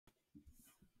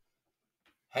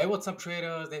Hey, what's up,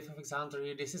 traders? Dave Alexander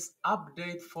here. This is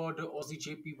update for the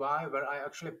AUDJPY, where I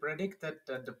actually predicted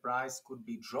that the price could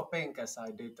be dropping, as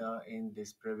I did in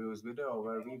this previous video,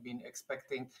 where we've been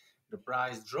expecting the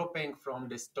price dropping from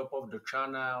this top of the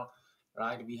channel.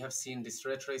 Right, we have seen this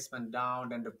retracement down,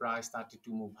 then the price started to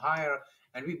move higher,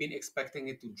 and we've been expecting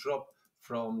it to drop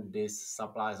from this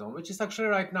supply zone, which is actually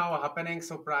right now happening.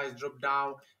 So price dropped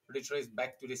down, retraced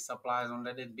back to this supply zone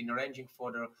that had been ranging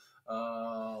for the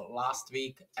last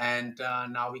week, and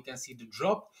now we can see the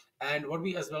drop. And what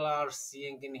we as well are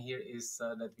seeing in here is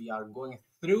that we are going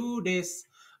through this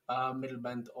middle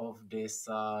band of this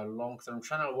long-term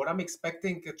channel. What I'm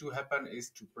expecting to happen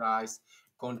is to price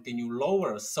continue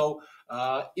lower. So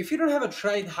if you don't have a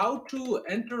trade, how to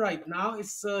enter right now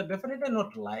is definitely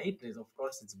not late. Of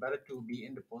course, it's better to be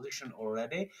in the position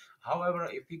already. However,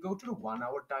 if we go to the 1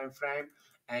 hour time frame,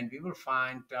 and we will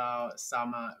find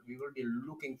we will be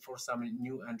looking for some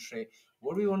new entry.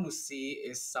 What we want to see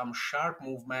is some sharp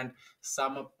movement,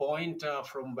 some point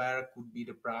from where could be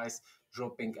the price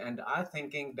dropping. And I'm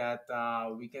thinking that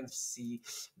we can see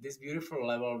this beautiful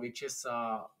level, which is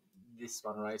this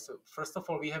one, right? So first of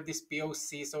all, we have this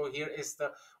POC. So here is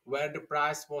the where the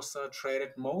price was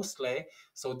traded mostly.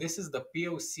 So this is the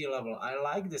POC level. I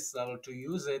like this level to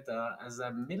use it as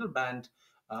a middle band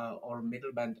or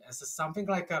middle band as something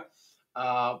like a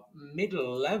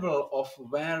middle level of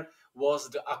where was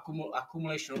the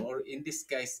accumulation, or in this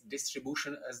case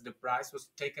distribution, as the price was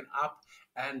taken up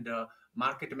and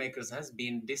market makers has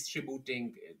been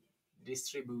distributing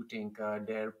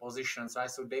their positions,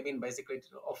 right? So they've been basically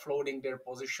offloading their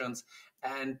positions,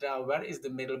 and where is the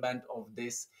middle band of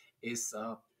this is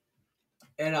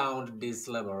around this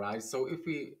level, right? So if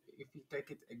we take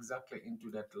it exactly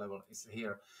into that level, is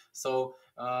here. So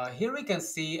here we can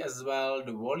see as well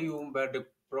the volume, where the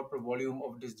proper volume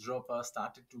of this drop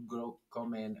started to grow,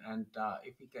 come in, and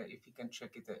if we can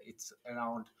check it, it's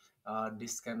around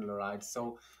this candle, right?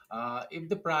 So if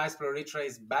the price will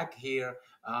retrace back here,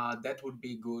 that would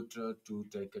be good to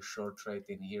take a short trade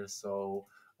in here. So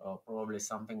probably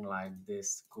something like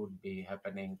this could be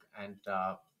happening, and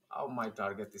my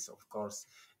target is of course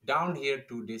down here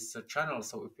to this channel.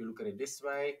 So if you look at it this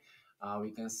way,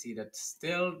 we can see that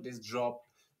still this drop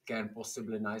can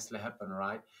possibly nicely happen,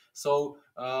 right? So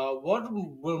what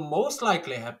will most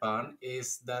likely happen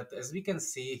is that, as we can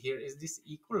see here, is this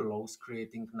equal lows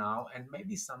creating now, and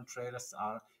maybe some traders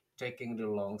are taking the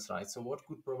longs, right? So what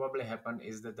could probably happen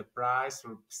is that the price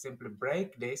will simply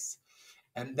break this,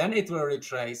 and then it will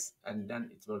retrace, and then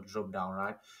it will drop down,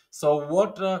 right? So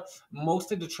what most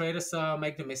of the traders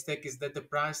make the mistake is that the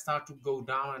price start to go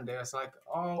down, and they're like,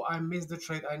 oh, I missed the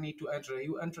trade, I need to enter.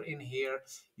 You enter in here,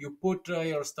 you put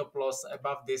your stop loss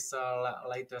above this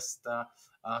latest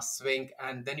swing,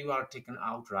 and then you are taken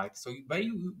out, right? So where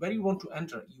you want to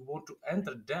enter, you want to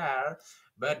enter there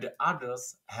where the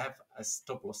others have a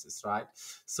stop losses, right?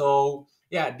 So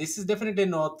yeah, this is definitely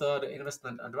not the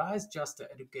investment advice, just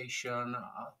the education.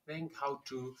 Think how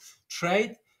to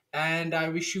trade, and I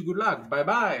wish you good luck. Bye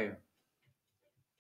bye.